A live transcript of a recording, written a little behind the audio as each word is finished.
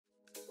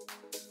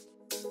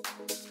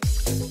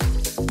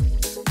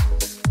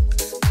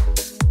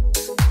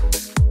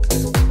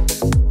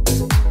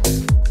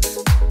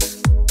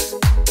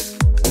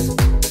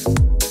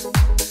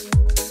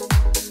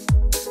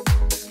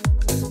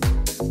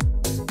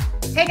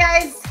Hey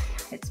guys,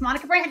 it's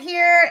Monica Brant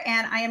here,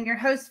 and I am your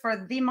host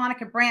for the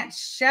Monica Brant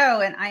Show,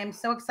 and I am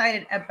so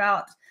excited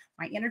about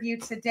my interview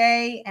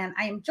today, and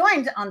I am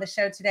joined on the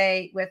show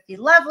today with the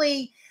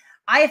lovely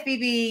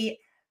IFBB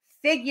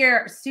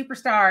figure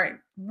superstar,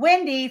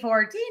 wendy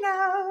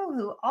Fortino,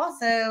 who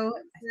also,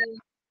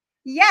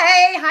 yay,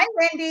 hi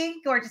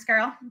Wendy, gorgeous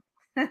girl.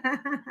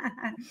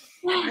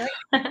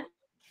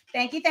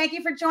 Thank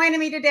you for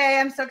joining me today.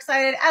 I'm so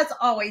excited, as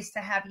always, to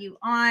have you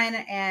on,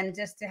 and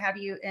just to have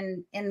you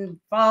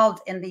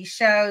involved in these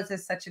shows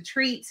is such a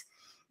treat.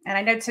 And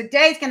I know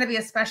today's going to be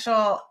a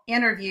special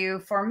interview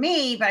for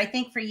me, but I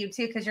think for you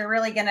too, because you're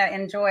really going to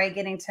enjoy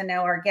getting to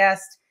know our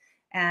guest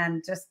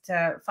and just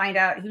to find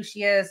out who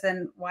she is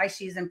and why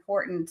she's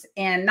important,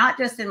 and not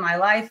just in my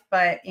life,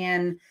 but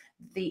in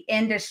the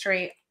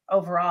industry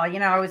overall. You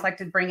know, I always like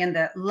to bring in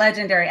the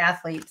legendary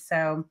athletes,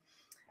 so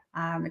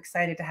I'm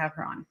excited to have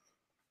her on.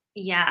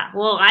 Yeah,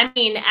 well, I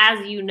mean,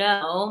 as you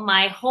know,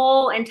 my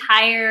whole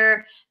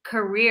entire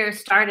career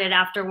started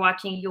after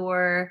watching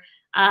your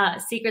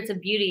Secrets of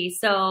Beauty.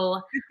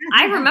 So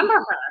I remember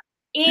her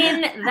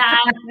in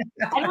that.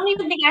 I don't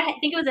even think I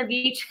think it was a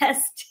VHS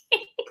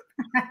tape.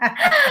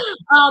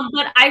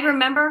 But I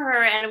remember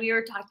her, and we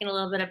were talking a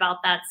little bit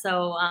about that.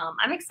 So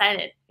I'm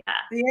excited. Yeah.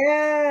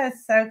 Yeah,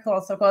 so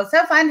cool, so cool. It's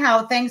so fun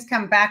how things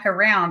come back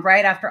around,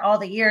 right, after all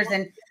the years.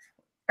 And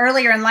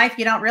earlier in life,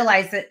 you don't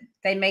realize that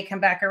they may come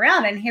back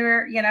around, and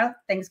here, you know,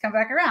 things come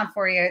back around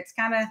for you. It's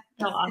kind of,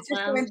 so awesome. It's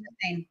just so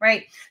interesting,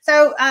 right?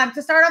 So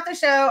to start off the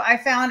show, I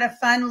found a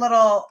fun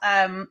little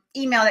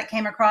email that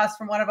came across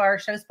from one of our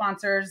show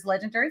sponsors,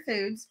 Legendary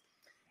Foods,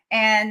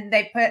 and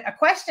they put a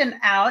question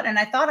out, and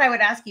I thought I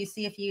would ask you,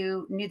 see if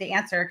you knew the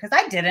answer, because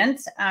I didn't.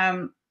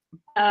 But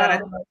I thought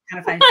it was kind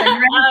of funny. So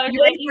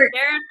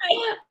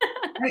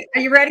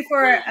are you ready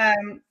for a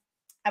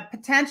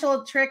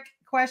potential trick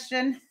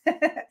question?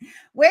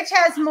 Which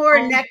has more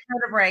neck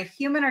vertebrae,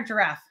 human or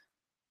giraffe?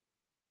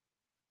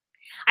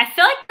 I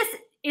feel like this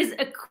is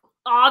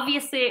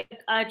obviously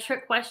a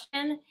trick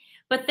question,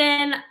 but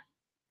then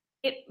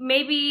it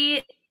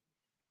maybe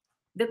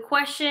the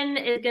question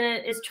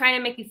is trying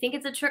to make you think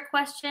it's a trick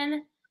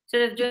question. So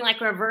they're doing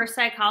like reverse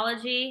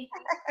psychology.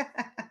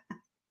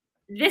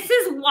 This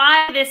is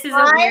why this is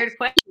a weird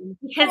question,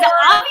 because the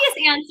obvious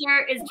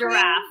answer is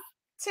giraffe.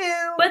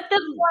 2, but the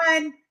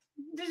 1,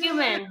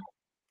 human.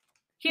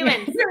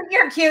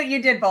 You're cute.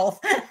 You did both.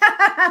 Okay.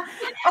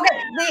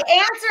 The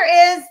answer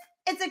is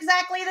it's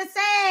exactly the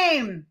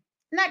same. Isn't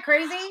that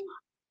crazy?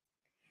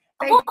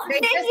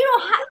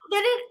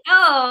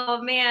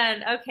 Oh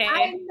man. Okay.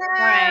 I know.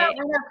 Right.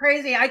 Isn't that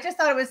crazy? I just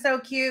thought it was so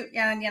cute.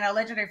 And, you know,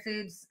 Legendary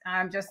Foods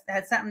just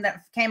had something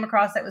that came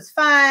across that was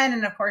fun.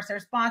 And of course, they're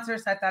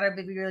sponsors. So I thought it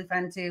would be really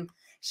fun to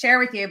share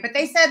with you. But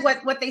they said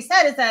what they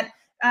said is that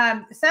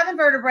 7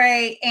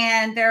 vertebrae,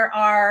 and there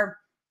are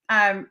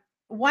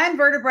 1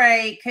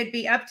 vertebrae could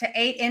be up to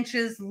 8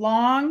 inches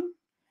long.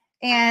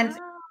 And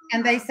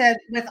they said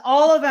with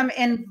all of them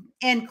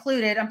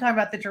included, I'm talking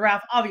about the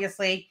giraffe,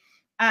 obviously,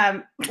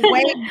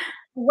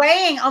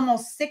 weighing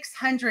almost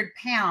 600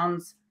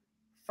 pounds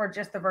for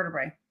just the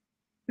vertebrae. Isn't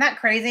that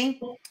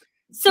crazy?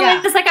 So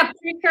it's like a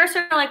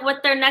precursor, like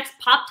what their next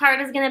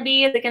Pop-Tart is going to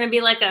be. Is it going to be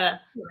like a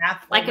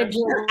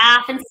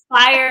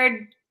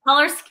giraffe-inspired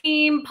color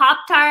scheme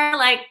Pop-Tart,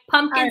 like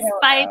pumpkin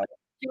spice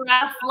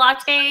giraffe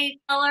latte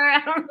color? I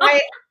don't know.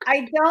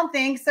 I don't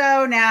think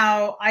so.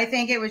 Now, I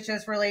think it was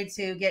just really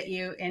to get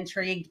you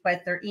intrigued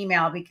by their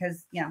email,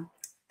 because, you know,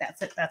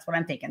 that's it. That's what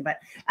I'm thinking. But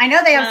I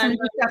know they have some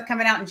new stuff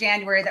coming out in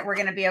January that we're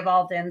going to be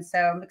involved in. So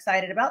I'm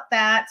excited about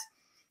that.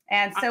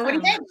 And so what do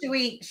you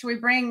think? Should we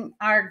bring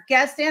our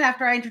guest in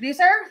after I introduce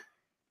her?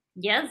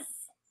 Yes.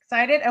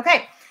 Excited?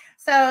 Okay.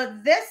 So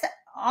this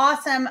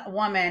awesome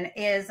woman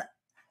is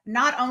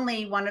not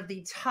only one of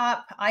the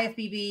top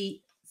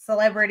IFBB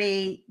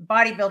celebrity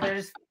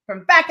bodybuilders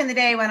from back in the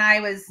day when I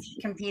was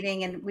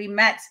competing, and we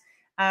met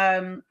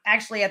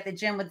actually at the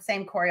gym with the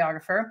same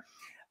choreographer,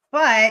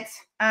 but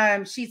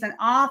she's an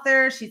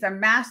author. She's a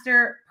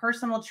master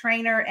personal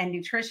trainer and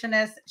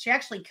nutritionist. She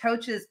actually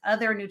coaches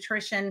other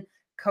nutrition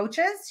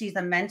coaches. She's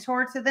a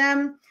mentor to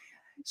them.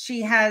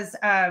 She has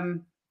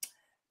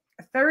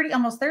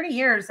almost 30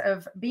 years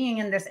of being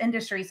in this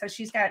industry. So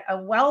she's got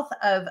a wealth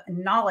of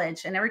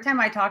knowledge. And every time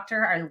I talk to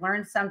her, I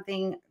learn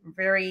something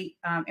very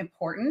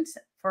important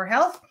for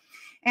health.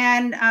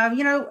 And,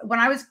 you know, when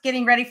I was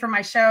getting ready for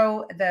my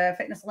show, the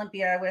Fitness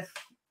Olympia, with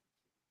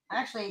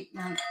actually,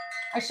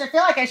 I should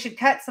feel like I should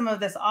cut some of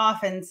this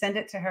off and send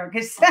it to her,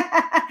 because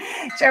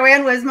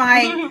Joanne was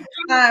my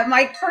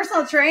my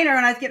personal trainer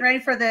when I was getting ready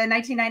for the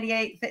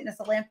 1998 Fitness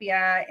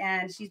Olympia,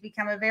 and she's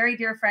become a very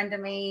dear friend to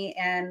me.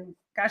 And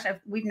gosh,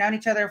 we've known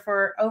each other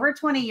for over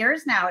 20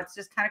 years now. It's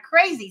just kind of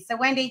crazy. So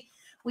Wendy,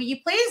 will you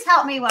please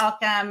help me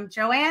welcome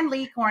Joanne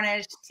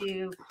𝗬cie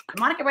to the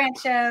Monica Brant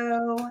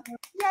Show?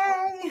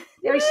 Yay!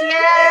 There she is.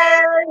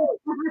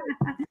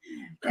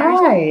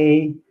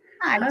 Hi.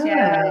 Hi,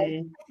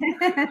 Joe.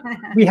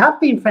 We have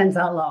been friends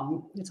that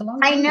long. It's a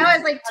long time. I know,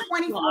 it's like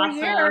 24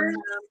 years.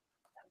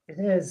 It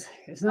is.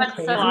 Isn't that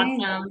crazy? So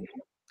awesome.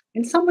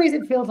 In some ways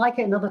it feels like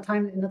it, in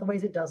other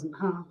ways it doesn't,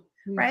 huh?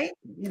 Right?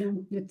 You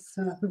know, it's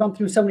we've gone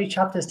through so many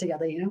chapters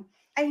together, you know.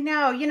 I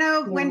know. You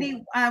know, Yeah.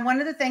 Wendy, one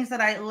of the things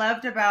that I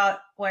loved about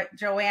what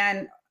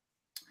Joanne,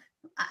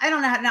 I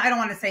don't know how, no, I don't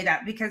want to say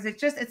that because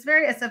it's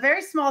a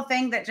very small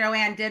thing that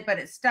Joanne did, but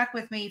it stuck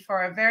with me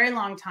for a very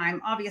long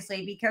time,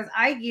 obviously, because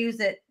I use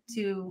it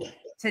to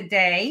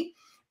today.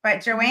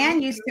 But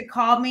Joanne used to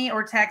call me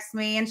or text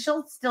me, and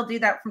she'll still do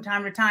that from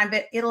time to time,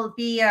 but it'll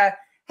be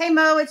hey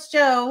Mo, it's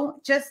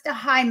Joe, just a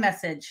hi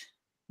message.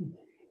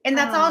 And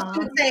that's all she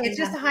would say. It's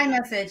just a hi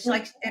message.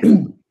 Like it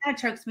kind of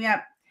chokes me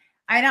up.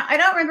 I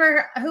don't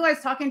remember who I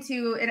was talking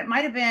to. It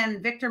might have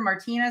been Victor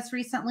Martinez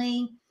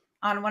recently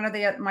on one of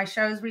my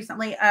shows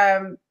recently,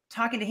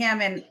 talking to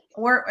him, and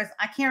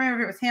I can't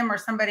remember if it was him or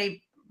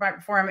somebody right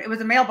before him. It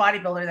was a male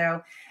bodybuilder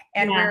though.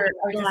 And we were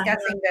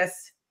discussing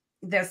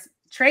this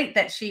trait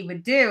that she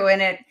would do,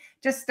 and it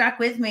just stuck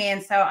with me.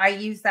 And so I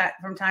use that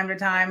from time to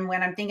time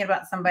when I'm thinking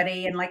about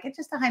somebody, and like, it's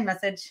just a hi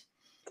message.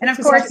 And of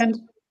course,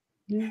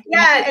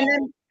 yeah. And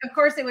then of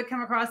course it would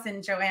come across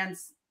in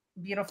Joanne's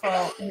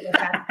beautiful too.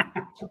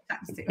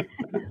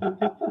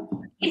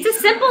 It's the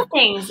simple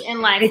things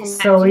in life.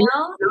 It's so easy.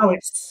 No,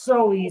 it's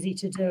so easy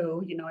to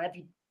do. You know,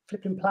 every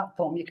flipping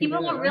platform you can.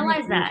 People don't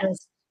realize that.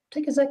 Just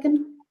take a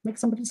second, make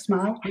somebody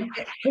smile.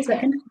 For a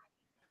second.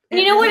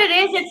 You know what it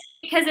is? It's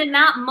because in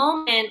that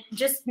moment,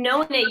 just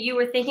knowing that you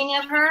were thinking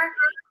of her,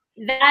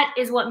 that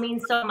is what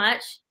means so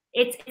much.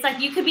 It's like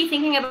you could be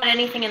thinking about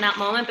anything in that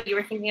moment, but you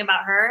were thinking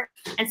about her.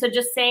 And so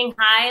just saying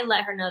hi,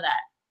 let her know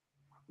that.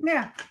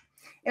 Yeah,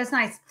 it was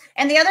nice.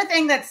 And the other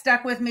thing that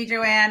stuck with me,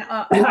 Joanne.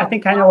 I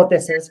think I know what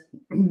this is.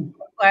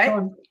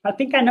 What? I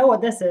think I know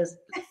what this is.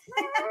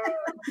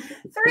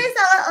 Three's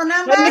a little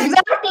number.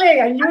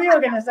 Exactly. I knew you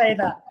were going to say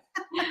that.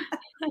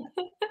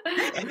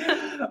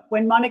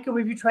 When Monica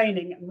would be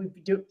training and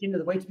we'd do, you know,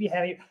 the weight to be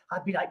heavy,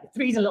 I'd be like,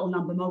 three's a little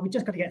number, Mo. We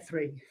just got to get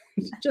three.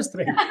 Just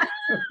three. Three's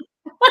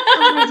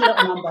a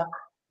little number.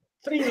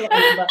 Three's a little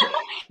number.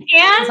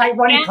 It's like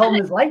Ronnie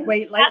Coleman's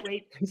lightweight.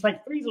 It's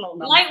like three's a little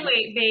number.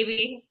 Lightweight,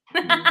 baby.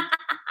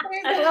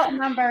 Three's a little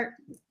number.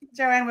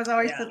 Joanne was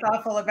always so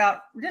thoughtful about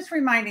just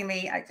reminding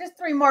me, just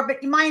three more.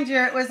 But mind you,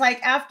 it was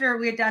like after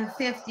we had done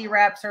 50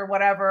 reps or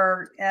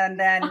whatever, and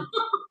then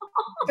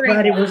three.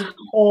 But it was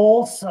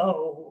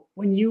also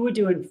when you were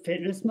doing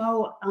fitness,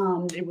 Mo.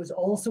 It was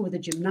also with the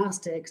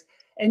gymnastics,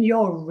 and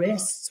your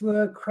wrists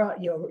were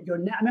your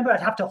neck. I remember I'd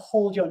have to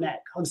hold your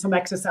neck on some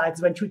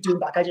exercises when she was doing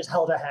back. I just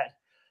held her head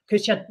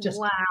because she had just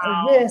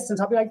her wrists, and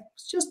so I'd be like,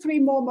 it's just three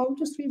more, Mo,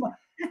 just three more.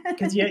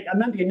 Because I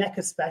remember your neck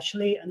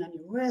especially, and then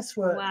your wrists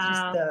were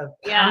just the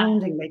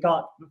pounding they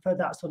got for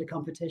that sort of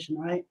competition,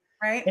 right?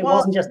 Right. It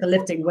wasn't just the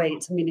lifting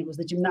weights. I mean, it was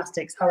the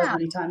gymnastics, however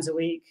many times a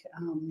week.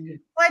 Well,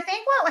 I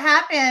think what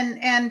happened,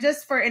 and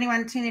just for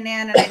anyone tuning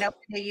in, and I know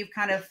you've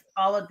kind of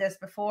followed this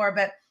before,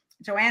 but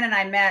Joanne and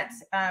I met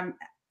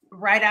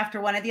right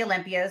after one of the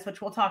Olympias,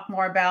 which we'll talk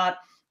more about.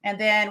 And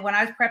then when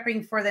I was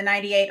prepping for the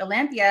 98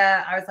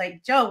 Olympia, I was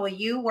like, Joe, will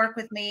you work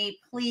with me?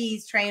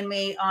 Please train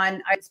me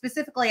on, I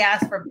specifically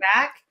asked for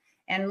back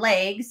and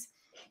legs.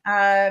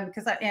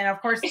 Because and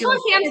of course, I'm so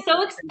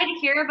excited to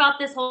hear about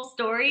this whole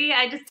story.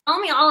 Tell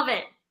me all of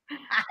it.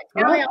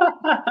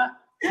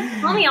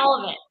 Tell me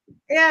all of it.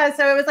 Yeah,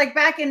 so it was like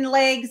back and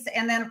legs,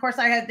 and then of course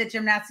I had the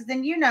gymnastics.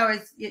 And you know,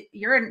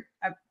 you're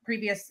a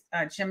previous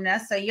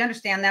gymnast, so you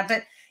understand that.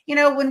 But you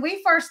know, when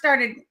we first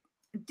started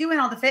doing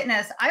all the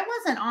fitness, I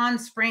wasn't on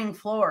spring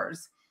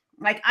floors.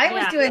 Like I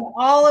was doing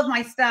all of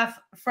my stuff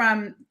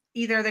from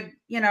either the,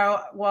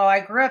 well,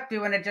 I grew up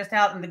doing it just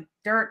out in the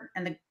dirt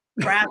and the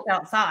grass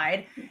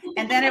outside.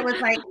 And then it was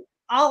like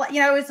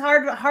it was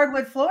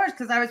hardwood floors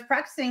because I was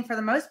practicing for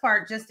the most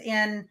part just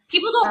in.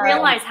 People don't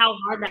realize how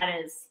hard that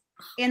is.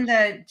 In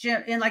the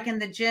gym,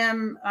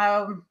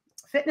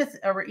 fitness,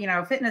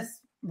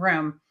 fitness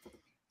room.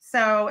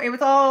 So it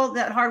was all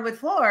that hardwood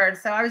floors.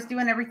 So I was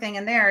doing everything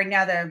in there. And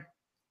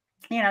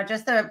now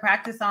just to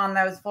practice on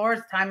those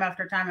floors time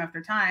after time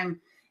after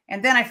time.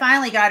 And then I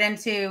finally got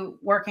into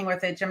working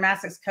with a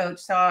gymnastics coach.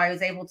 So I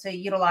was able to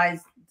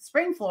utilize the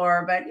spring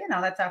floor, but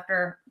that's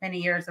after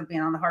many years of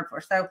being on the hard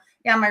floor. So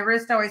yeah, my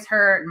wrist always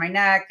hurt and my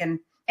neck. And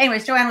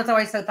anyways, Joanne was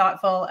always so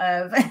thoughtful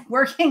of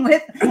working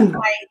with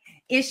my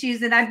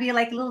issues. And I'd be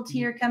like a little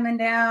tear coming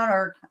down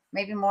or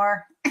maybe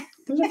more.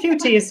 There's a few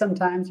tears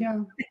sometimes,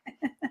 yeah.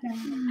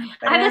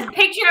 I have this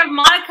picture of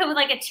Monica with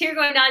like a tear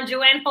going down,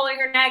 Joanne holding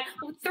her neck.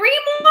 Three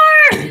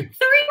more.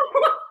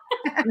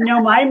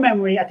 No, my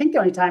memory, I think the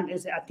only time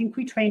is, I think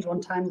we trained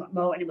one time,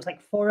 Mo, and it was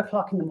like 4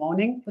 o'clock in the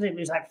morning. It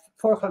was like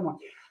 4 o'clock in the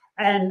morning.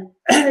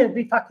 And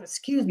in fact,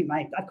 excuse me,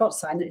 Mike, I've got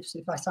sinus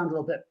if I sound a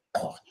little bit.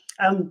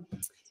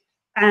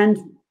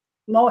 And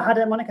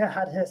Monica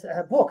had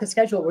her book, a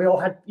schedule. We all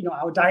had,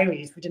 our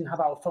diaries. We didn't have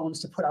our phones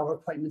to put our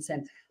appointments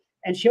in.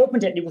 And she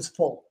opened it and it was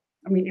full.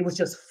 I mean, it was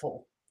just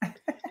full.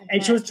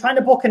 And she was trying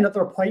to book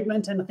another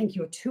appointment. And I think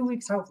you were 2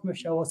 weeks out from a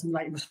show or something.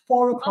 Like, it was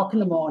 4 o'clock in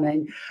the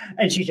morning.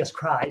 And she just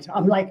cried.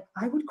 I'm like,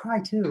 I would cry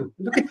too.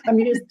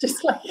 It's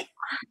just like,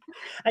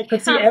 I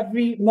could see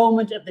every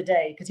moment of the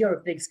day, because you're a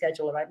big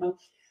scheduler, right, Mo?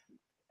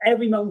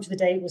 every moment of the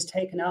day was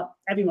taken up,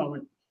 every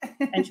moment.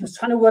 And she was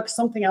trying to work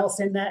something else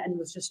in there, and there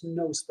was just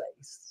no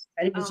space.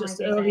 And it was just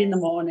early in the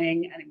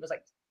morning, and it was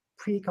like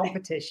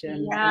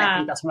pre-competition. Yeah. And I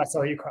think that's when I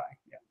saw you cry.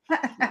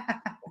 Yeah.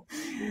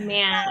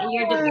 Man,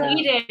 you're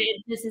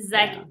depleted. This is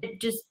like,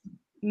 it just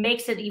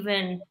makes it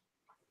even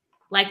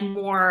like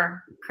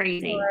more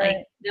crazy. Right.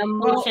 Like the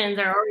emotions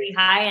are already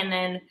high, and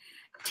then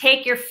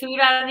take your food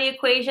out of the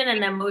equation,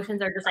 and the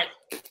emotions are just like.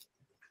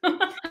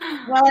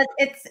 Well,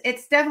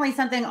 it's definitely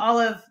something all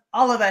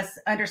of us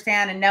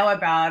understand and know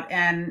about.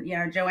 And, you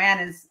know, Joanne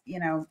is,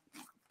 you know,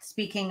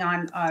 speaking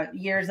on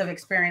years of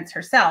experience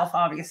herself,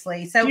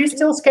 obviously. So do you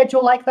still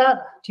schedule like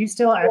that? Do you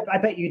still, I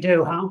bet you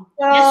do, huh?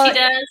 Yes, she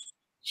does.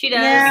 She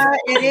does. Yeah,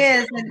 it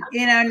is. And,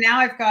 you know, now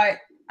I've got,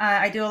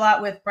 I do a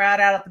lot with Brad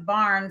out at the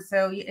barn.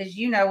 So as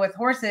you know, with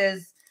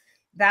horses,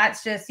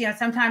 that's just, you know,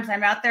 sometimes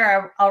I'm out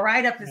there, I'll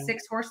ride up to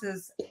 6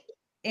 horses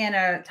in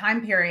a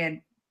time period,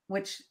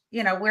 which,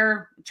 you know,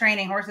 we're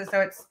training horses.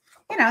 So it's,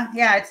 you know,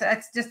 yeah,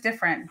 it's just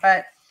different.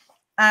 But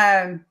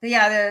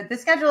yeah, the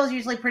schedule is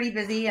usually pretty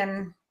busy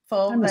and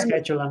full. I'm a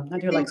scheduler. I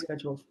do like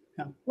schedules.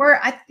 Yeah.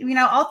 You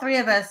know, all 3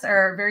 of us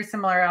are very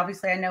similar.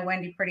 Obviously, I know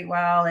Wendy pretty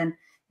well. And,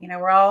 you know,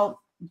 we're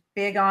all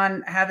big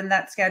on having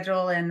that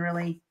schedule and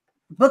really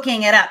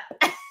booking it up.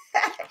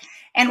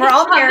 And we're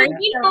all married.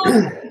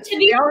 To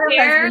be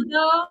fair,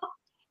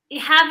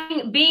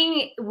 though,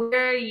 being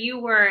where you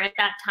were at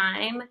that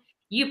time,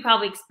 you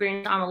probably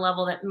experienced on a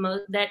level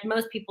that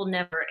most people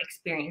never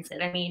experience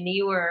it. I mean,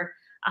 you were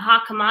a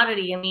hot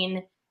commodity. I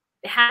mean,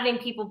 having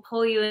people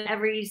pull you in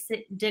every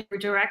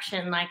different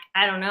direction, like,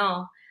 I don't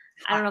know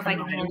if I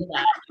can handle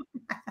that.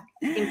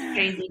 Seems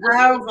crazy.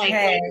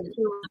 Okay. Like,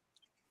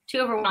 too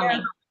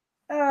overwhelming.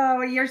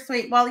 Oh, you're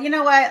sweet. Well, you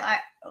know what?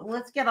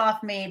 Let's get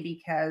off me,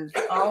 because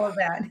all of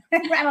that.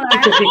 I don't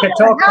know. You could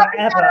talk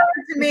forever.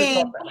 To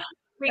me,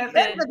 this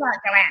is not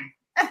Joanne.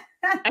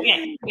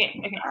 Okay.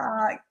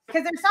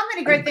 Because there's so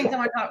many great things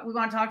we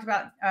want to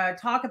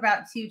talk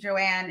about to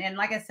Joanne. And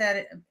like I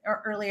said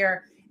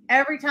earlier,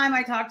 every time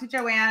I talk to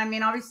Joanne, I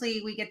mean,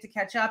 obviously we get to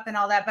catch up and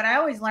all that, but I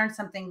always learn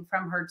something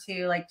from her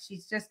too. Like,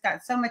 she's just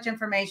got so much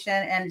information,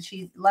 and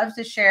she loves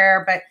to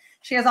share, but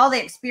she has all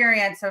the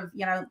experience of,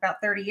 you know,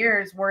 about 30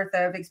 years worth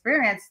of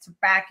experience to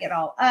back it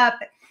all up.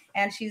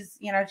 And she's,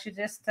 you know, she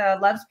just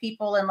loves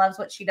people and loves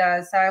what she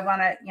does. So I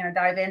want to, you know,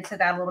 dive into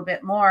that a little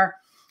bit more.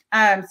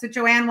 So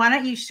Joanne, why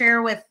don't you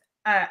share with,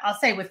 I'll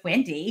say with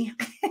Wendy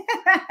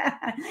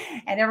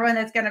and everyone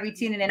that's going to be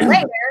tuning in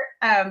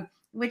later,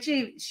 would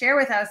you share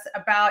with us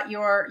about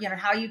your, you know,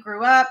 how you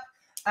grew up,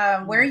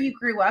 where you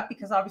grew up,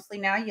 because obviously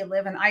now you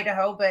live in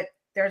Idaho, but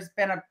there's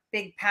been a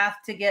big path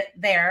to get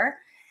there,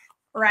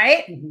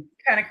 right?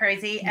 Kind of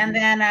crazy. And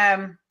then,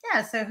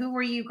 yeah, so who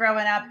were you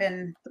growing up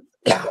in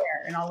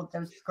there, and all of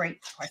those great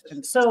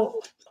questions.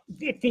 So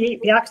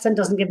the accent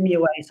doesn't give me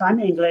away. So I'm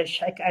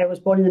English. I was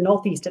born in the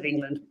northeast of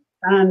England.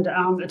 And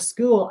at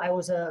school, I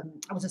was a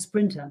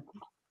sprinter.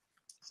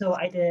 So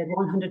I did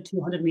 100,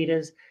 200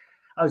 meters.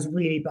 I was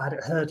really bad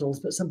at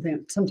hurdles, but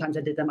sometimes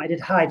I did them. I did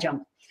high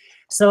jump.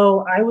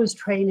 So I was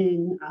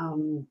training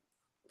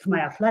for my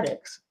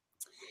athletics.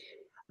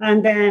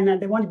 And then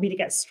they wanted me to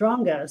get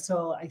stronger.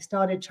 So I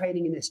started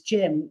training in this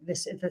gym,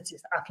 this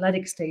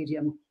athletic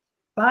stadium,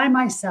 by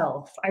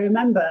myself. I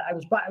remember I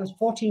was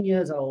 14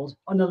 years old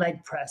on a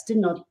leg press,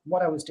 didn't know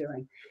what I was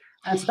doing.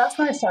 And so that's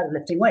when I started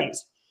lifting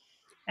weights.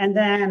 And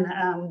then,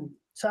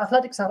 so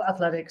athletics,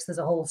 there's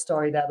a whole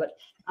story there. But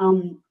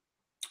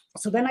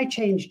so then I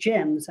changed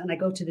gyms, and I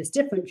go to this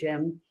different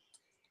gym,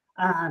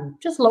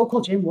 just local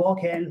gym,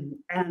 walk in.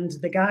 And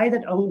the guy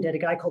that owned it, a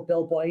guy called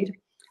Bill Boyd,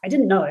 I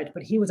didn't know it,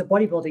 but he was a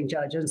bodybuilding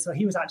judge. And so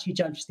he was actually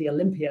judged the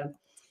Olympian.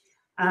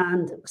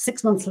 And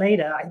 6 months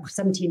later, I was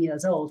 17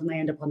 years old, and I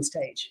end up on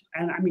stage.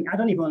 And I mean, I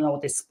don't even know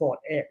what this sport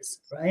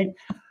is, right?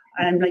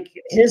 And like,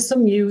 here's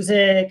some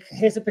music,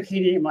 here's a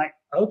bikini. I'm like,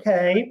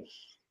 okay.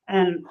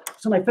 And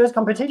so my first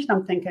competition,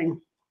 I'm thinking,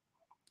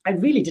 I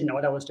really didn't know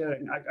what I was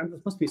doing. I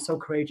must be so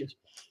courageous.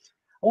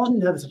 I wasn't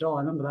nervous at all.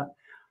 I remember that.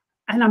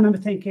 And I remember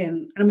thinking,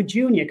 and I'm a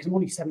junior because I'm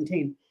only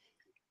 17.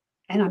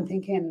 And I'm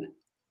thinking,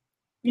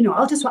 you know,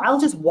 I'll just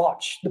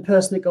watch the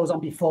person that goes on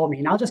before me,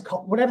 and I'll just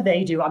copy whatever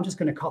they do. I'm just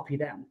going to copy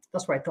them.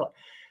 That's what I thought.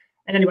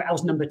 And anyway, I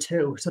was number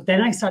 2. So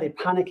then I started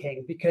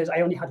panicking because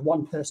I only had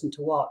one person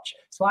to watch.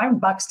 So I'm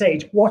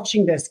backstage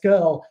watching this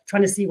girl,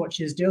 trying to see what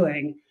she's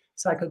doing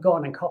so I could go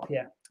on and copy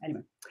her.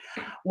 Anyway,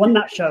 won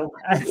that show.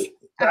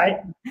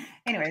 Right.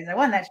 Anyways, I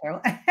won that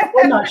show.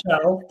 Won that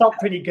show. Felt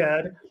pretty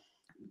good.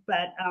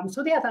 But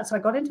so yeah, so I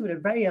got into it at a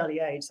very early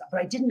age. But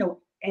I didn't know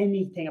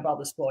anything about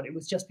the sport. It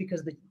was just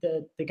because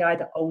the guy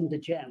that owned the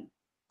gym.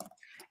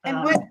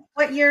 And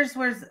what years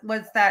was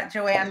that,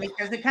 Joanne?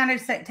 Because it kind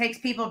of takes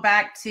people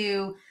back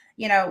to,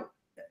 you know,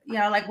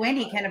 like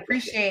Wendy can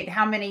appreciate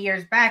how many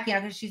years back, you know,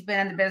 because she's been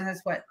in the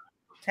business, what,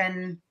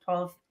 10,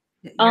 12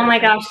 years? Oh my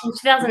gosh, since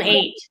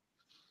 2008.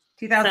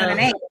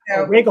 2008.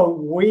 So we're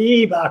going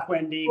way back,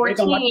 Wendy.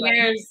 14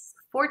 years.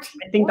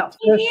 14. I think that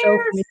first show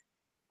for me,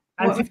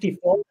 I'm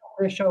 54. The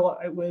first show,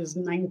 it was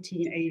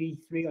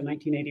 1983 or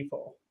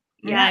 1984.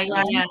 Yeah.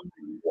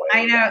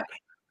 I know.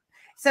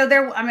 so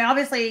there, I mean,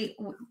 obviously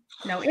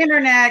no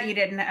internet, you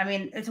didn't, I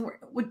mean,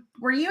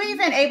 were you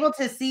even able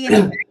to see any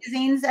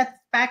magazines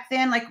back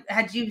then? Like,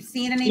 had you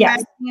seen any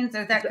magazines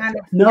or that kind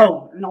of?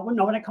 No, not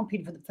when I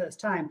competed for the first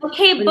time.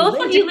 Okay, But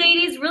both of you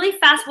ladies, really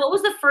fast. What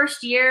was the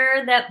first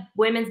year that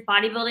women's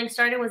bodybuilding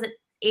started? Was it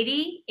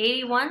 80,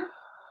 81?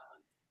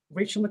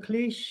 Rachel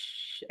McLeish,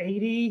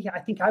 80. I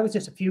think I was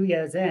just a few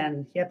years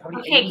in. Yeah, probably.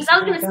 Okay, because I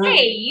was going to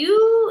say,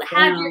 you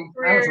had your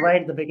career I was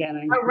right at the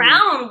beginning.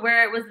 Around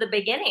where it was the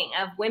beginning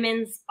of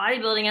women's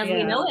bodybuilding as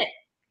we know it.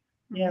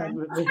 Yeah,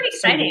 that's pretty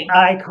exciting.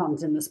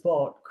 Icons in the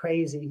sport,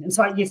 crazy. And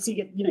so you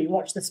see, you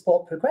watch the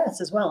sport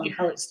progress as well, and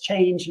how it's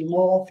changed and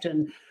morphed,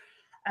 and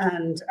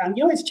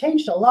it's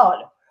changed a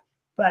lot.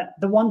 But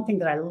the one thing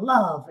that I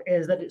love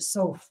is that it's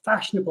so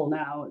fashionable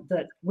now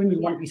that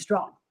women want to be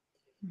strong.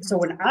 So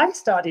when I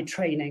started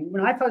training,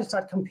 when I first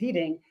started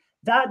competing,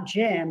 that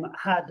gym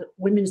had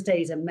women's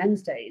days and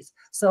men's days.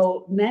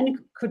 So men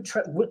could,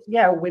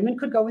 women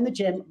could go in the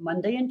gym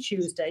Monday and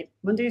Tuesday,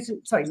 Mondays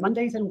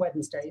and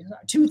Wednesdays,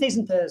 Tuesdays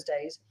and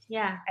Thursdays,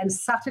 and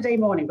Saturday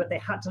morning, but they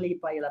had to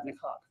leave by 11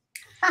 o'clock.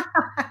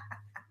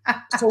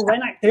 So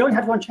they only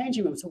had one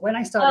changing room. So when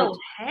I started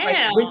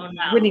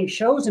winning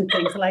shows and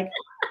things, like,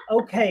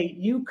 okay,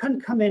 you can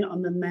come in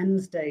on the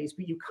men's days,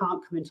 but you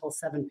can't come in until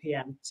 7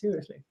 p.m.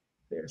 Seriously.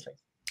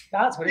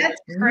 That's what it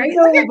is. Crazy.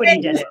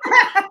 Nobody did it.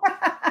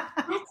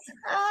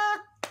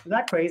 Is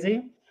that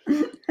crazy?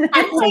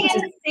 That's like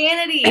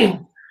insanity.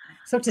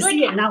 So to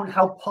see it now and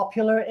how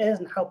popular it is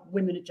and how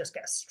women just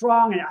get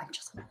strong, and I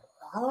just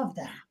love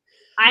that.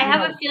 I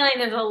have a feeling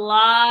there's a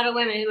lot of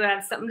women who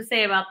have something to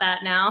say about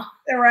that now.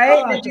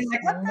 Right?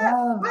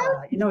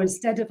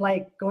 Instead of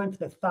like going for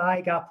the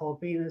thigh gap or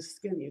being a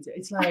skinny,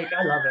 it's like,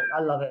 I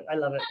love it.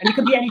 And you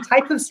can be any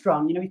type of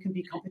strong. You can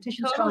be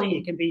competition strong.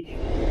 You can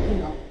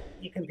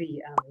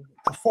be,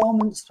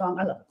 performance strong.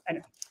 I love it.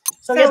 Anyway.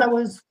 So yeah, that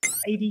was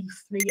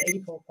 83,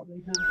 84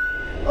 probably now.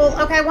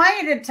 Well, okay, I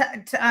want you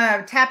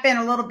to tap in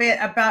a little bit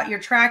about your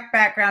track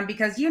background,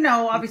 because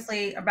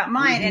obviously about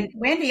mine, and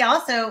Wendy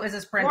also is a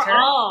sprinter.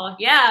 Oh,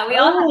 yeah, we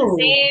all have the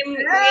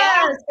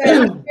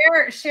same.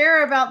 So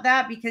share about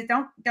that, because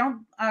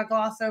don't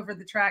gloss over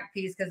the track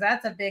piece, because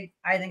that's a big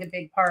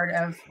part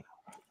of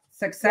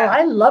success. Well,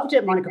 I loved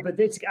it, Monica, but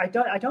I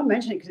don't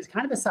mention it because it's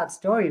kind of a sad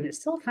story, and it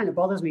still kind of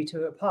bothers me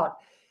to a part.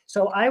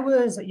 So I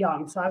was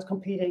young, so I was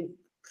competing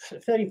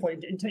 13,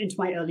 14, into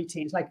my early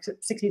teens, like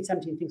 16,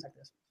 17, things like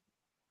this.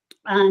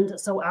 And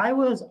so I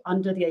was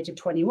under the age of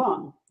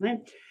 21, right?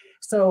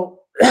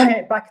 So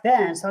back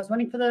then, so I was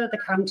running for the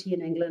county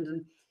in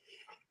England,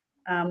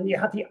 and you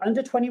had the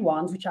under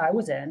 21s, which I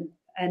was in,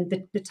 and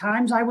the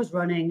times I was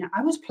running,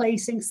 I was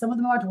placing. Some of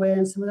them I'd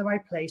win, some of them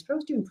I'd place, but I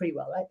was doing pretty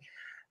well,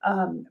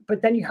 right?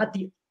 But then you had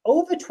the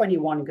over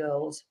 21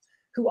 girls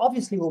who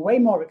obviously were way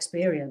more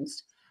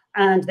experienced,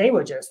 and they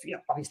were just,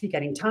 obviously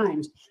getting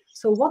times.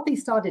 So what they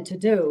started to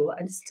do,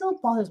 and it still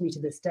bothers me to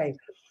this day,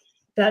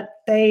 that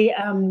they,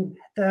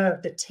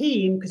 the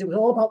team, because it was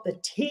all about the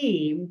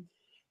team,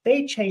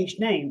 they changed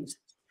names,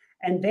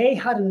 and they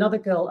had another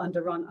girl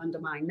run under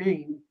my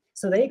name.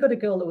 So they got a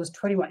girl that was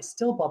 21. It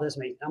still bothers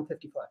me. I'm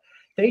 54.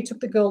 They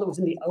took the girl that was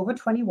in the over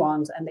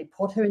 21s and they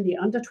put her in the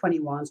under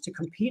 21s to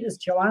compete as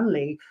Joanne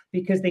𝗬𝗬,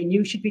 because they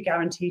knew she'd be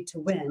guaranteed to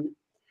win,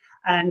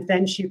 and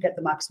then she'd get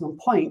the maximum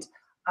point.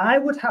 I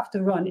would have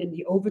to run in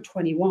the over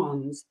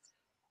 21s,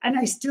 and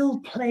I still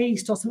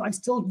placed, or I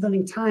still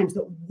running times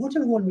that would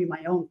have won me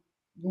my own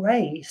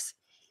race.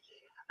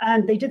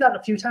 And they did that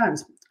a few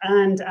times.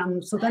 And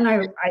so then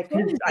I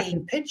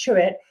can picture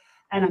it,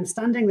 and I'm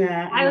standing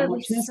there and I'm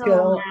watching this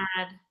girl.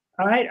 Mad.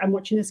 All right, I'm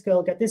watching this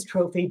girl get this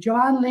trophy.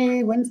 Joanne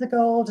𝗬𝗬 wins the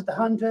gold at the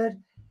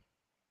 100.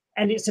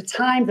 And it's a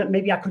time that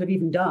maybe I could have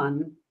even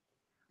done.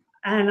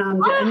 And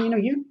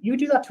you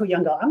do that to a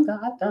young girl. I'm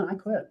done. I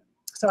quit.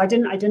 So I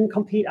didn't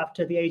compete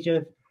after the age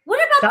of. What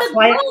about the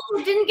girl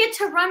who didn't get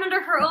to run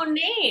under her own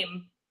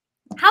name?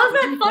 How's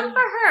that fun for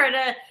her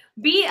to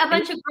be a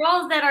bunch of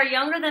girls that are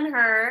younger than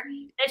her,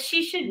 that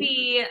she should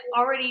be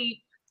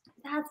already?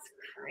 That's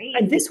crazy.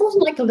 And this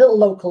wasn't like a little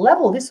local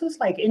level. This was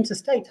like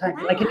interstate type,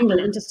 like in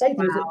England, interstate.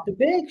 Wow. The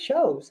big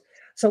shows.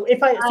 So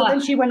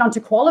then she went on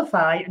to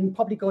qualify and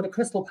probably go to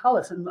Crystal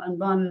Palace and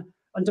run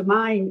under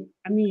mine.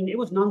 I mean, it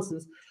was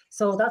nonsense.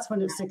 So that's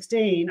when it was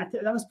 16. I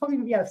think that was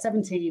probably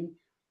 17.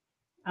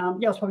 I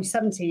was probably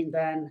 17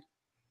 then.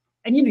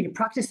 And you're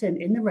practicing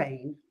in the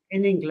rain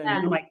in England,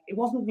 and I'm like, it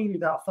wasn't really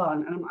that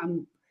fun,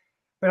 and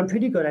but I'm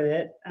pretty good at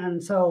it,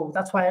 and so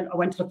that's why I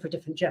went to look for a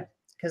different gym,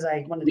 because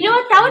I wanted. You know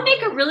what? That would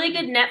make a really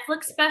good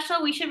Netflix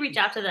special. We should reach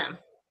out to them.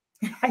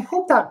 I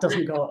hope that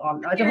doesn't go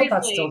on. I hope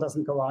that still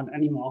doesn't go on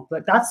anymore.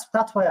 But that's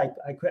why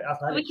I quit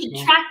athletics. We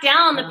can track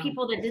down the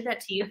people that did that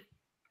to you.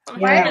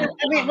 Yeah.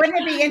 I mean, wouldn't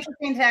it be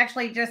interesting to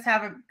actually just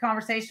have a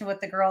conversation with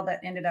the girl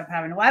that ended up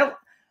having?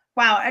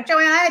 Wow,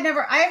 Joanne,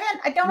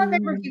 I don't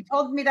remember if you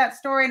told me that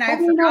story, and I've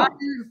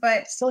forgotten,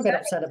 but still get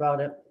upset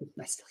about it.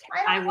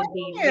 I would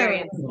be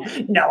very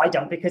upset. No, I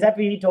don't, because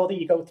every door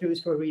that you go through is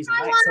for a reason.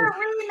 I want a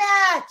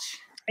rematch.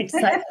 It's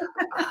like,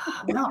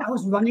 no, I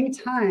was running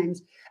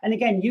times. And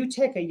again, you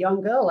take a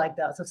young girl like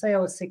that. So say I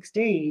was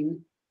 16,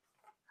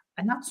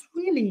 and that's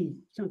really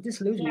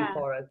disillusioning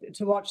for her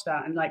to watch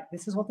that. And like,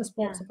 this is what the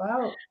sport's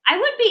about. I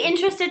would be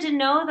interested to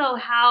know, though,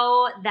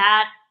 how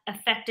that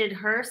affected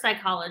her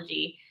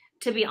psychology,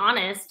 to be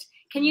honest.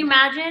 Can you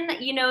imagine,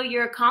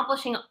 you're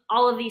accomplishing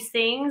all of these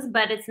things,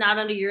 but it's not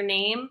under your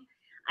name?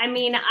 I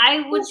mean,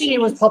 I would She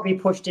was probably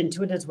pushed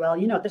into it as well.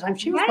 At the time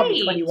she was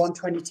probably 21,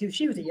 22.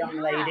 She was a young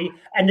lady,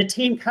 and the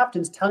team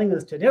captain's telling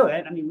us to do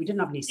it. I mean, we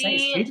didn't have any say.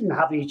 She didn't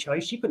have any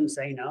choice. She couldn't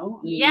say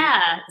no. I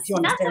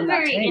mean, that's a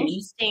very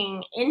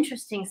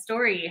interesting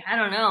story. I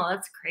don't know.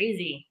 That's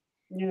crazy.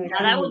 Yeah,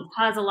 that would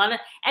cause a lot of,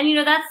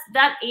 and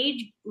that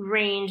age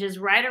range is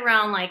right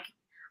around like,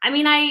 I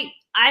mean,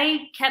 I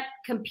kept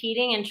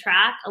competing in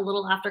track a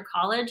little after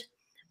college,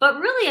 but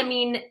really, I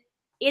mean,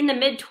 in the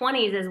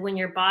mid-20s is when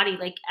your body,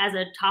 like as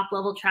a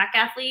top-level track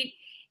athlete,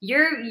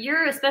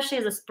 you're especially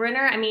as a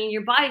sprinter, I mean,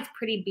 your body's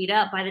pretty beat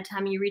up by the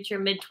time you reach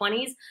your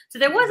mid-20s. So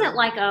there wasn't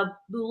like a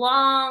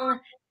long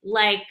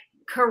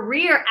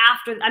career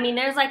after. I mean,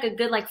 there's like a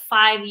good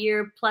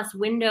 5-year plus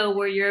window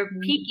where you're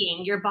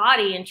peaking your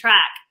body in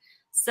track.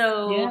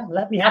 So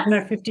let me have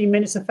my 15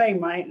 minutes of fame,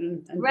 right?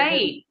 And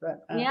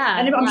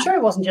and I'm sure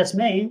it wasn't just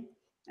me.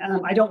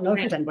 I don't know if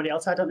it was anybody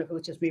else. I don't know if it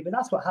was just me, but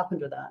that's what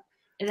happened with that.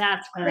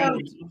 That's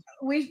crazy.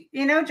 We,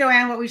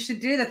 Joanne, what we should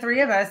do, the three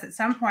of us, at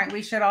some point,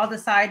 we should all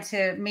decide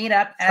to meet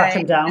up. Track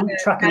him down.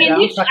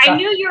 I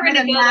knew you were going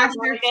to go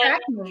master track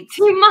meet.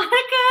 Monica.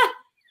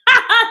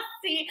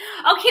 See,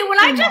 okay, when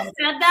I just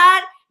said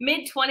that,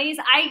 mid-20s,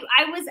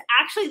 I was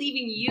actually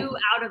leaving you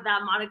out of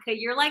that, Monica.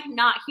 You're like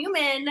not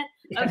human,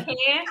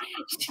 okay?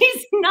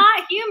 She's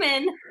not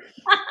human.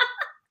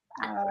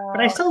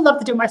 But I still love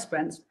to do my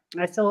sprints.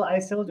 I still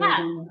do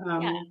them.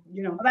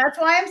 That's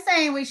why I'm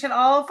saying we should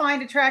all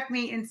find a track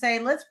meet and say,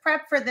 let's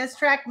prep for this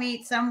track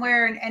meet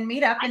somewhere and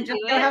meet up and just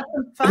go have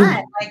some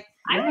fun. Like,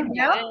 wouldn't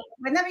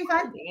that be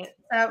fun?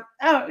 So,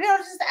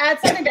 just add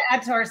something to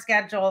add to our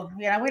schedule.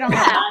 We don't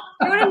have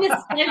throw it in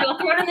the schedule.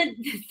 Throw it in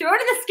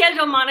the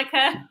schedule,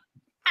 Monica.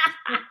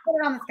 Put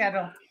it on the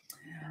schedule.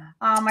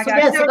 Oh my gosh.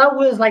 Yeah, so that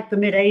was like the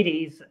mid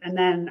 80s, and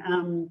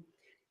then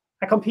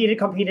I competed,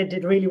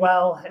 did really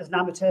well as an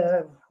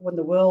amateur, won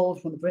the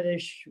world, won the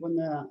British, won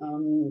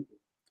the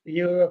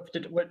Europe,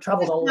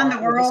 traveled a lot. Won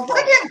the world.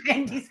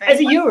 As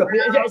a Europe,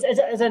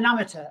 as an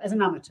amateur.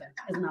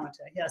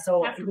 Yeah,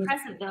 so that's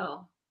impressive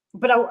though.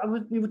 But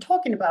we were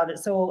talking about it.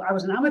 So I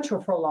was an amateur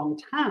for a long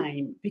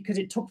time because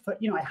it took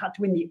I had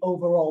to win the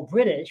overall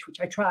British, which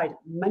I tried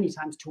many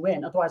times to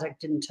win. Otherwise, I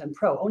didn't turn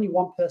pro. Only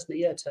one person a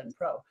year turned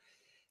pro.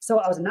 So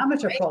I was an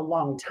amateur for a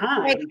long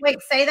time. Wait,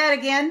 say that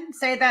again.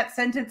 Say that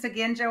sentence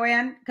again,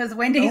 Joanne, because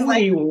Wendy's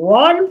only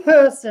one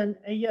person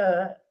a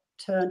year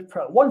turned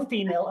pro. One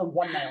female and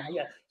one male a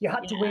year. You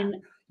had to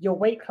win your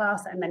weight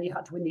class, and then you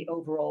had to win the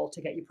overall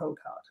to get your pro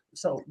card.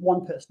 So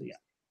one person a year.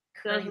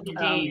 Those are the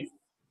days.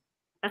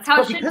 That's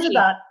how it should be. Because of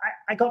that,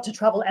 I got to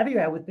travel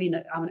everywhere with being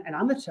an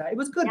amateur. It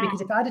was good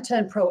because if I had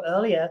turned pro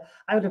earlier,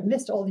 I would have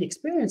missed all the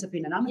experience of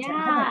being an amateur.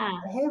 I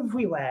went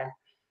everywhere.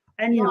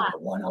 And, I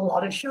won a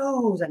lot of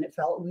shows and it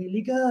felt really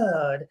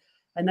good.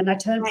 And then I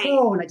turned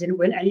pro and I didn't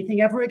win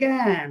anything ever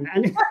again.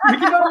 And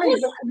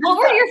what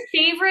were your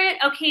favorite?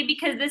 Okay,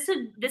 because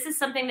this is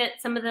something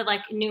that some of the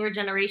newer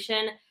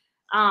generation,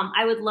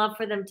 I would love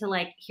for them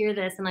to hear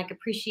this and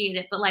appreciate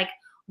it. But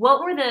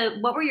what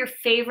were your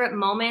favorite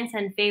moments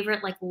and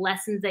favorite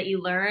lessons that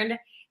you learned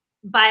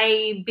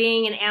by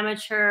being an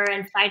amateur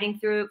and fighting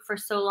through it for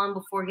so long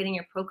before getting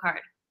your pro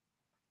card?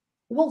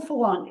 Well, for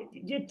one,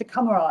 the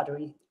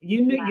camaraderie.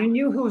 You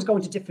knew who was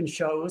going to different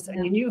shows,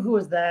 and you knew who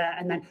was there,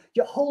 and then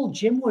your whole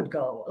gym would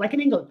go. Like in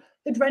England,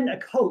 they'd rent a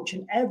coach,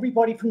 and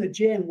everybody from the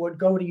gym would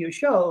go to your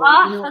show.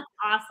 Oh, that's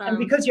awesome! And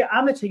because you're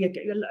amateur,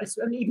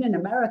 even in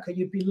America,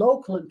 you'd be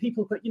local, and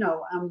people could,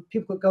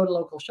 people could go to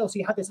local shows. So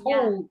you had this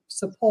whole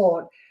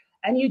support,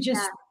 and you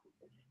just,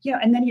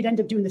 and then you'd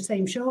end up doing the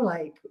same show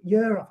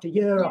year after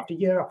year after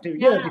year after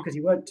year because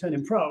you weren't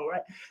turning pro,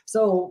 right?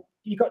 So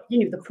you got,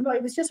 the promote.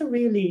 It was just a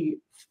really,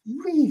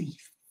 really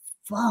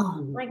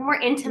fun, more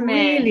intimate.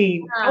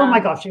 Really, oh my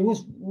gosh, it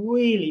was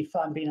really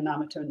fun being an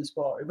amateur in the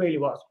sport. It really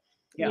was.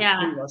 Yeah,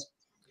 it really was.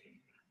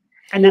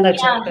 And then I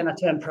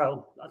turned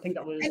pro. I think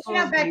that was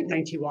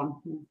 91.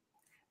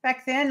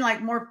 Back then,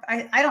 more,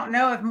 I don't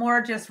know if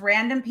more just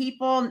random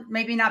people,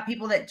 maybe not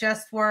people that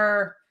just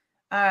were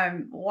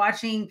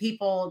watching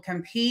people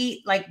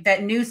compete,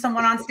 that knew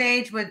someone on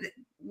stage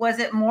was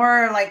it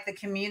more the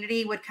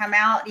community would come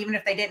out even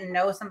if they didn't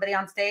know somebody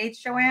on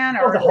stage, Joanne?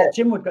 Or the whole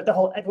gym would go. The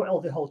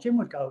whole gym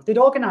would go. They'd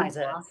organize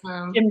it.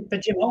 Awesome. The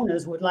gym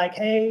owners would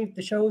hey,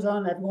 the show's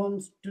on.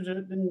 Everyone's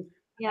and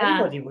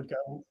everybody would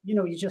go.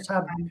 You just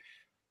have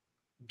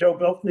dope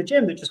bloke from the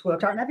gym that just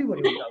worked out, and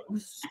everybody would go. It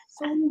was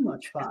so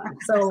much fun.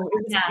 So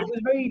it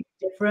was very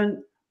different.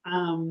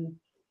 And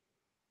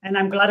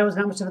I'm glad I was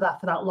an amateur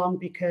for that long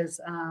because.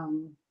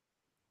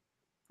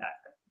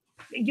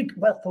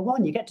 For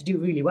one, you get to do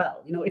really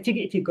well.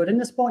 If you're good in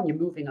the sport and you're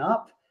moving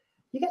up,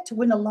 you get to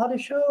win a lot of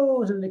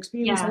shows and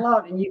experience a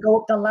lot, and you go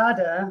up the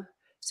ladder.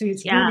 So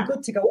it's really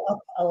good to go up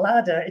a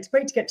ladder. It's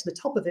great to get to the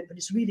top of it, but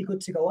it's really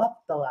good to go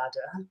up the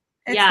ladder.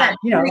 It's that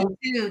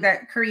too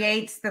that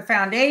creates the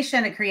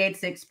foundation, it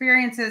creates the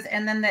experiences,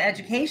 and then the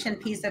education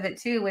piece of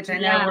it too, which I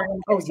know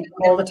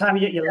all the time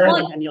you're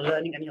learning and you're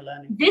learning and you're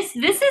learning. This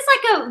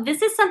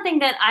is something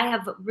that I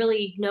have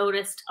really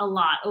noticed a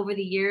lot over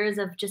the years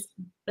of just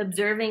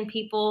observing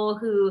people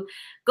who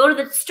go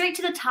to straight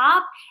to the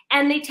top,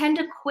 and they tend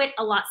to quit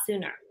a lot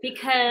sooner,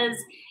 because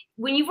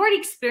when you've already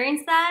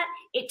experienced that,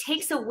 it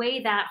takes away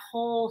that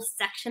whole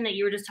section that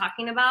you were just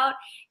talking about.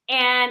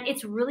 And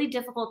it's really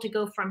difficult to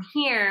go from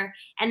here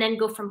and then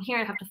go from here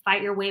and have to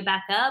fight your way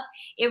back up.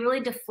 It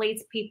really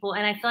deflates people.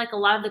 And I feel like a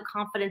lot of the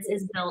confidence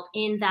is built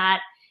in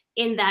that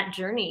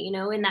journey, you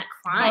know, in that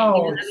climb,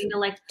 you know, having to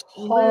like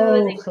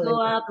lose and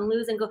go up and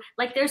lose and go.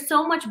 Like there's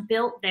so much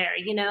built there,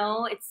 you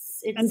know,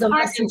 it's and the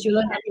lessons you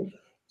learn.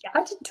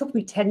 It took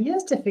me 10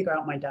 years to figure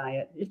out my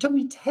diet. It took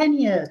me 10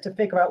 years to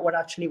figure out what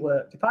actually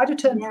worked. If I'd have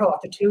turned pro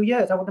after 2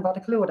 years, I wouldn't have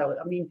had a clue what I would.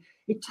 I mean,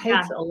 it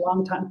takes a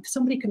long time.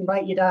 Somebody can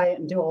write your diet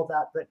and do all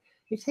that, but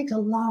it takes a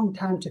long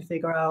time to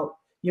figure out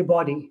your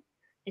body.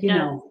 It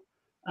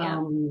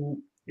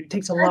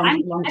takes a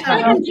long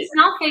time. I'm just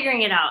now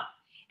figuring it out.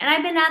 And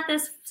I've been at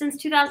this since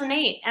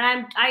 2008.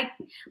 And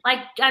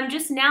I'm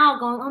just now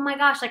going, oh my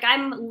gosh, like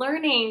I'm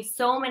learning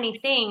so many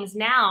things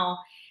now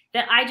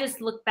that I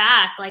just look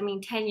back, like, I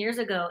mean, 10 years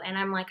ago, and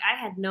I'm like, I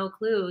had no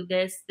clue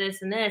this,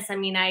 and this. I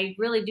mean, I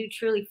really do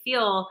truly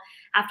feel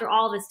after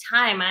all this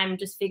time, I'm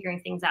just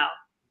figuring things out.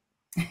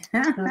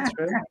 That's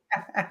true.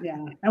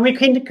 Yeah. And we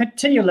can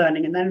continue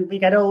learning, and then we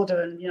get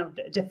older and, you know,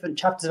 different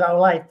chapters of our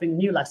life bring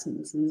new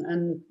lessons,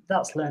 and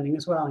that's learning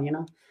as well, you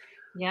know?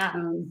 Yeah.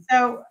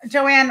 So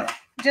Joanne,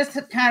 just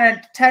to kind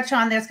of touch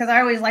on this, because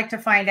I always like to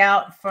find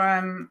out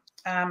from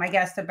my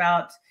guests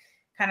about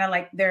kind of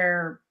like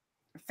their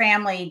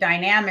family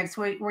dynamics.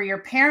 Were your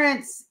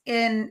parents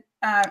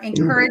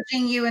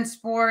encouraging you in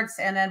sports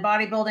and then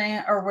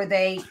bodybuilding, or were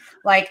they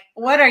like,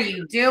 what are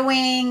you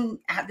doing?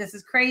 This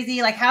is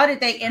crazy. Like, how did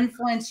they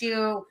influence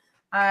you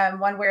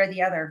one way or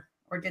the other,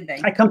 or did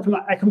they? I come from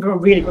a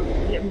really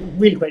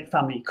great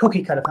family,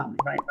 cookie cutter family,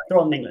 right? They're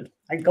all in England.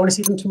 I go to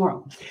see them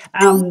tomorrow.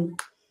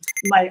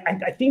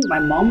 I think my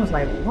mom was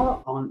like,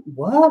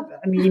 what?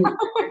 I mean,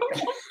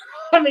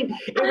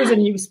 it was a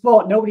new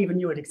sport. Nobody even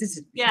knew it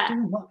existed.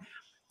 Yeah.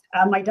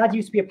 My dad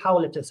used to be a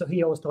powerlifter, so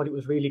he always thought it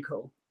was really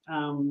cool.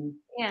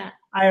 Yeah.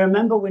 I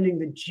remember winning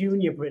the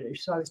Junior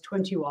British. So I was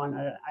 21.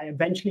 I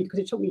eventually, because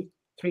it took me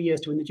 3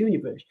 years to win the Junior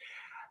British.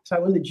 So I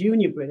won the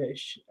Junior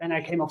British, and I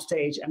came off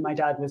stage, and my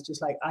dad was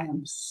just like, I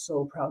am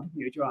so proud of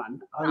you,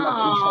 Joanne.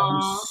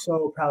 I'm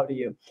so proud of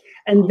you.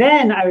 And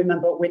then I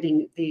remember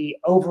winning the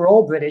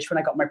overall British when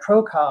I got my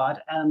pro card,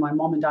 and my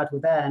mom and dad were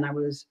there, and I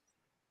was,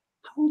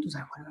 how old was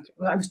I?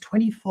 I was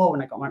 24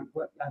 when I got my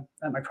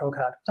pro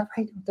card. Was that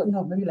right?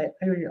 No,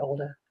 maybe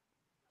older.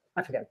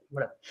 I forget,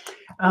 whatever.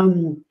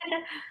 And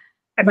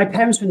my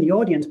parents were in the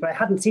audience, but I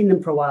hadn't seen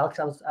them for a while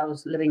because I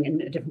was living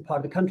in a different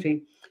part of the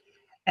country.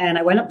 And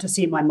I went up to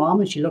see my mom,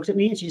 and she looked at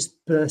me and she just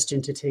burst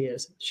into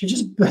tears. She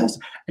just burst,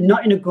 and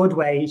not in a good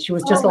way. She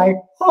was just like,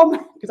 oh my,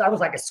 because I was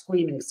like a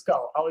screaming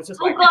skull. I was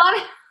just like,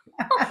 God.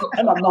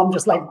 And my mom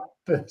just like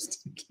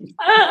burst.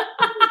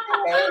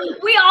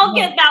 We all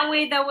get that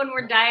way though when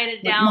we're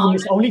dieted down. Mom,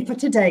 it's only for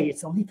today.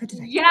 It's only for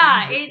today.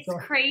 Yeah, it's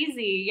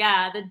crazy.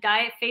 Yeah, the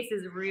diet face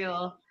is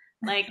real.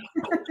 Like,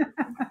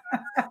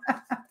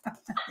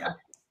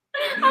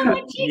 I'm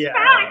like, she's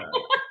back.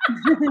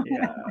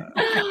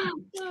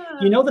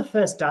 You know, the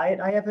first diet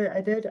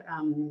I did.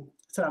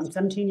 So I'm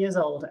 17 years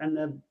old, and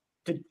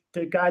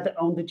the guy that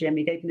owned the gym,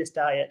 he gave me this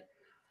diet,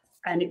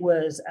 and it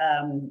was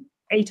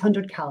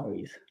 800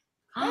 calories.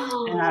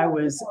 And I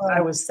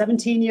was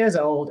 17 years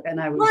old, and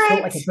I was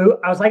built like a boot.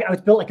 I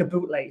was built like a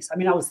bootlace. I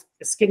mean, I was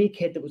a skinny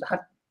kid that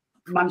had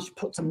managed to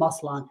put some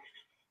muscle on.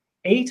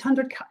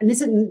 800, and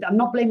this isn't, I'm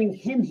not blaming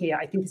him here.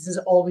 I think this is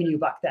all we knew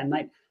back then.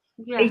 Like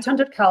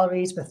 800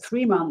 calories for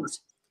 3 months.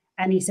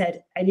 And he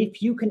said, and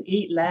if you can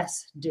eat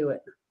less, do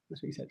it.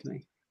 That's what he said to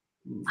me.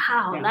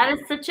 Wow, that is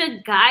such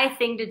a guy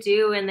thing to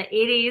do in the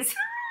 80s.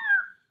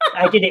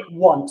 I did it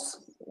once.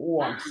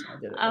 I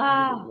did it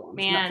once.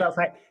 Man. And I felt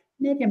like,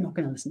 maybe I'm not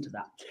going to listen to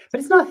that. But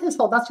it's not his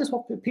fault. That's just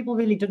what people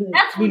really didn't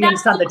really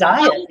understand the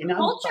diet, you know?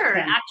 Culture,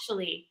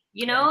 actually.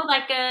 You know,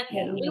 like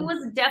it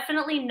was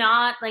definitely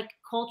not like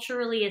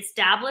culturally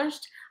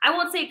established. I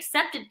won't say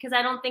accepted, because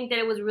I don't think that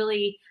it was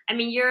really, I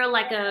mean, you're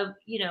like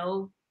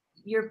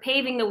you're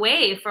paving the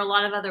way for a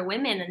lot of other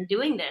women and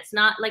doing this.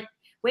 Not like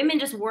women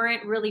just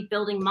weren't really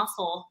building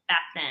muscle back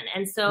then.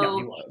 And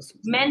so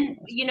men,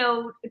 you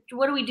know,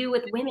 what do we do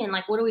with women?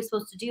 Like, what are we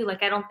supposed to do?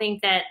 Like, I don't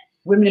think that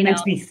women are meant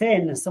to be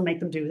thin, so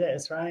make them do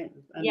this, right?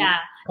 And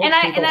and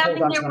I think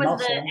there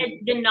was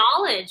the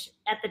knowledge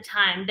at the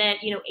time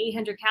that, you know,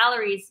 800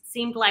 calories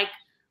seemed like,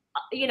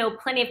 you know,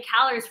 plenty of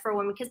calories for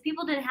women, because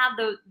people didn't have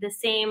the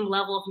same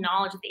level of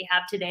knowledge that they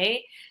have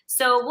today.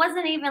 So it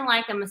wasn't even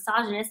like a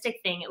misogynistic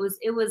thing. It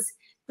was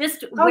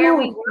just where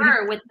we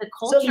were with the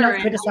culture. So you're not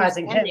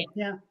criticizing him.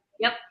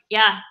 Yep.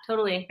 Yeah,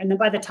 totally. And then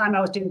by the time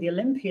I was doing the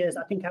Olympias,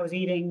 I think I was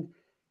eating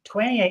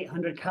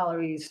 2,800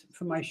 calories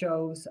for my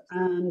shows,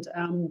 and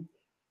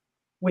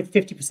with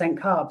 50%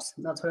 carbs.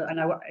 That's what. And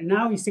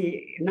now you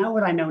see, now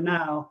what I know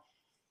now,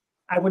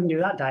 I wouldn't do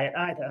that diet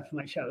either for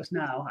my shows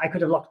now. I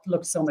could have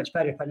looked so much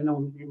better if I'd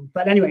known.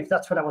 But anyway,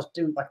 that's what I was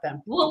doing back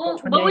then. Well,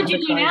 what would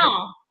you do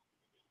now?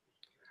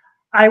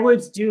 I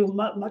would do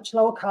much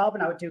lower carb,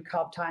 and I would do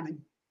carb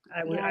timing.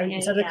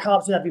 Instead of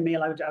carbs with every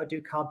meal, I would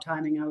do carb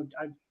timing. I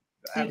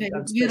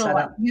would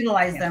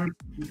utilize them.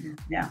 Mm-hmm.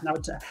 Yeah,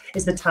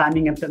 it's the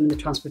timing of them and the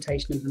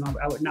transportation of them.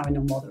 Now I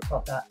know more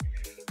about that.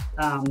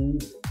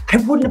 I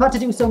wouldn't have had to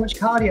do so much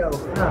cardio.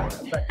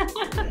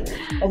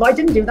 But, although I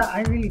didn't do that,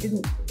 I really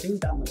didn't do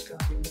that much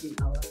cardio in an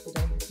hour a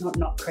day. It's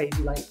not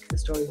crazy like the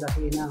stories I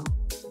hear now.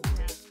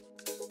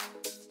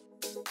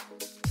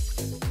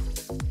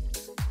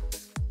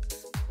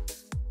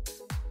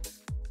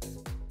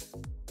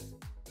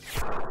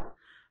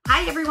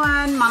 Hi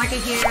everyone, Monica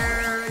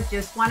here.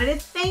 Just wanted to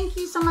thank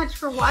you so much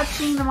for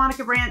watching the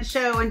Monica Brant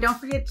Show, and don't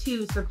forget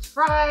to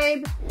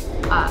subscribe,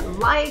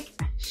 like,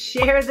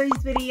 share these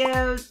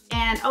videos,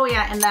 and oh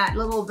yeah, and that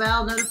little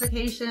bell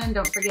notification,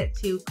 don't forget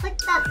to click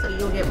that so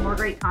you'll get more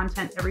great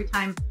content every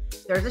time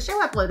there's a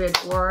show uploaded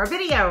or a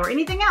video or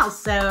anything else.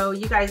 So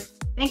you guys,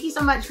 thank you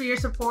so much for your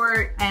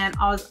support, and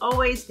as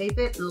always, stay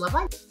fit and love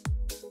life.